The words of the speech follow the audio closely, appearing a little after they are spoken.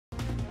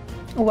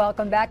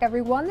Welcome back,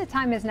 everyone. The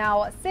time is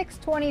now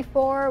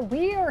 6:24.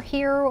 We are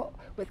here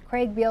with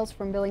Craig Beals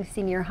from Billings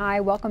Senior High.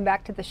 Welcome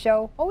back to the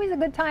show. Always a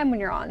good time when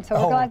you're on, so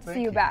we're glad to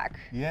see you back.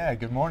 Yeah,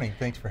 good morning.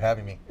 Thanks for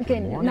having me.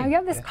 Okay, now you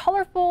have this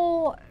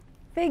colorful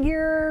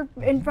figure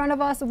in front of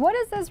us. What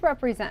does this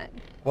represent?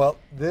 Well,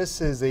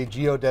 this is a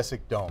geodesic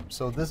dome.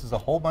 So this is a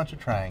whole bunch of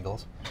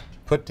triangles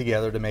put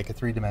together to make a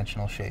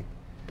three-dimensional shape.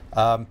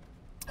 And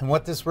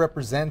what this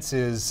represents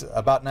is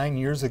about 9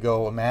 years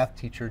ago, a math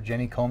teacher,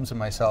 Jenny Combs, and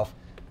myself,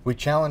 we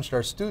challenged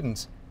our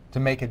students to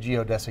make a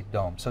geodesic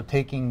dome. So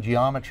taking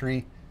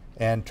geometry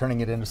and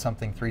turning it into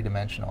something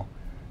three-dimensional.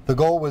 The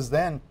goal was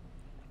then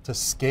to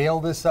scale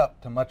this up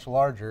to much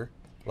larger,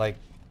 like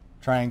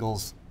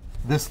triangles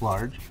this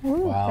large.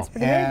 Ooh, wow. That's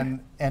pretty big.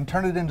 And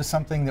turn it into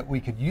something that we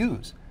could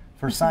use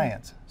for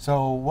science.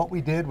 So what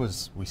we did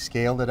was we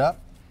scaled it up,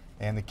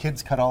 and the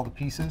kids cut all the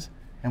pieces,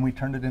 and we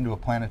turned it into a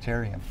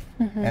planetarium.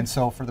 And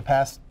so for the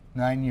past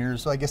 9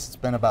 years, I guess it's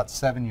been about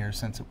 7 years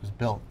since it was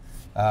built,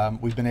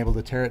 we've been able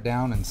to tear it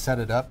down and set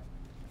it up.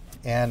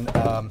 And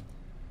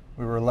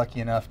we were lucky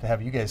enough to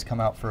have you guys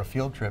come out for a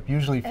field trip.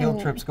 Usually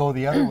field trips go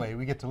the other way.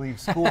 We get to leave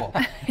school.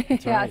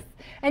 That's yes, right.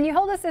 And you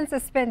hold us in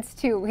suspense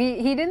too.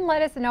 He didn't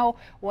let us know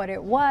what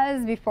it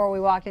was before we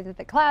walked into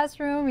the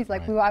classroom. He's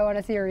like, I want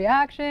to see a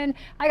reaction.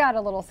 I got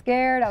a little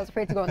scared. I was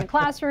afraid to go in the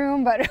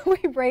classroom, but we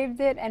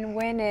braved it and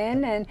went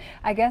in. And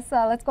I guess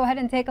let's go ahead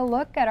and take a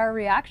look at our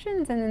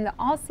reactions and then the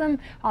awesome,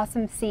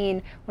 awesome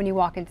scene when you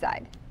walk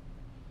inside.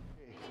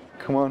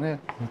 Come on in.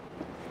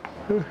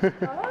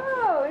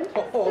 Oh,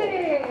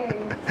 interesting.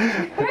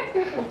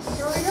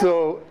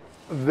 So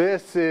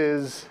this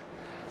is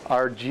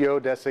our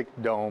geodesic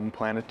dome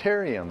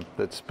planetarium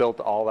that's built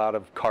all out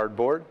of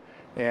cardboard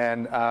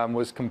and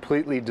was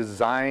completely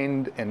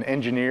designed and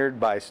engineered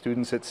by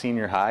students at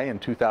Senior High in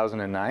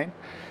 2009.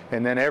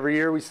 And then every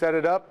year we set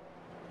it up,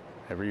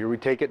 every year we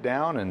take it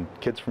down, and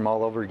kids from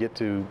all over get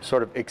to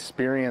sort of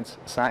experience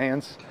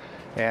science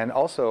and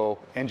also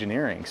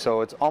engineering. So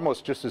it's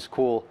almost just as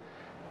cool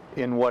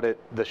in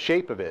the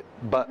shape of it,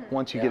 but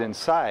once you get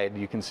inside,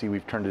 you can see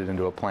we've turned it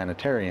into a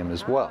planetarium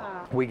as well.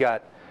 We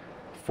got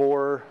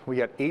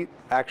 8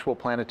 actual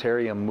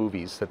planetarium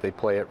movies that they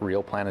play at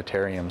real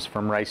planetariums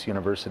from Rice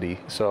University.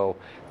 So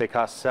they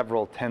cost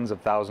several tens of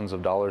thousands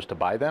of dollars to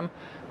buy them,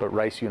 but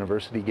Rice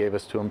University gave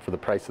us to them for the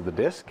price of the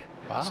disc.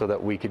 So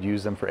that we could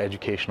use them for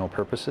educational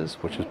purposes,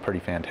 which is pretty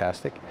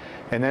fantastic.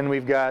 And then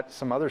we've got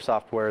some other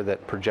software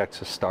that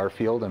projects a star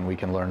field, and we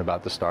can learn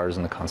about the stars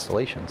and the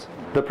constellations.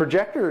 The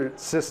projector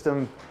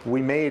system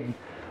we made,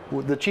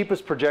 the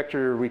cheapest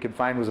projector we could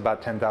find was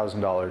about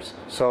 $10,000.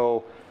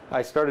 So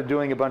I started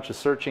doing a bunch of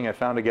searching. I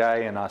found a guy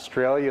in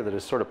Australia that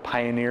is sort of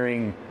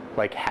pioneering,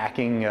 like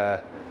hacking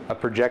a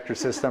projector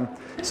system.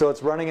 So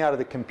it's running out of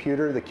the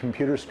computer. The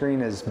computer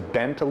screen is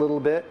bent a little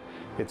bit.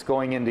 It's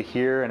going into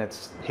here and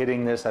it's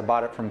hitting this. I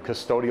bought it from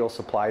Custodial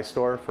Supply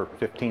Store for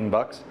 15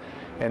 bucks.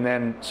 And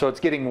then, so it's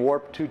getting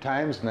warped 2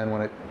 times, and then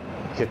when it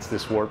hits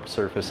this warped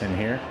surface in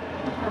here,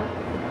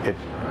 it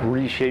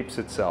reshapes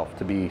itself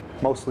to be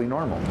mostly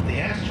normal. The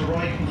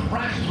asteroid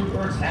crashed through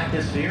Earth's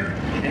atmosphere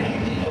and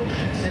hit the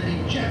ocean,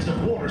 sending jets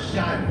of water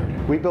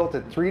skyward. We built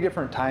it 3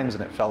 different times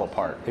and it fell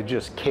apart. It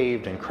just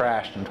caved and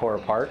crashed and tore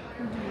apart.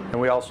 And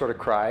we all sort of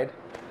cried.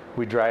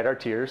 We dried our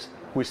tears.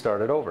 We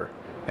started over.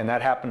 And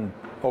that happened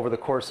over the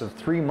course of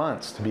 3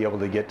 months to be able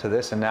to get to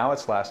this. And now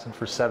it's lasted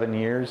for 7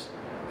 years.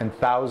 And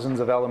thousands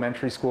of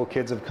elementary school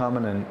kids have come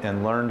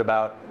and learned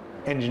about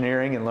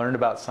engineering and learned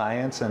about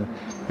science. And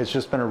it's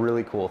just been a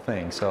really cool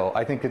thing. So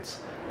I think this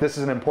is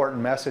an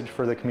important message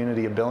for the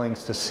community of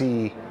Billings to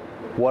see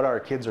what our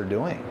kids are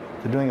doing.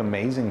 They're doing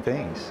amazing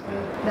things.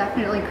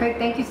 Definitely. Craig,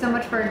 thank you so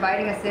much for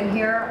inviting us in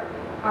here.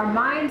 Our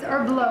minds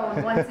are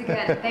blown once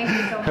again. Thank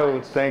you so much.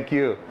 Oh, thank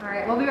you. All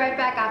right, we'll be right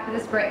back after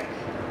this break.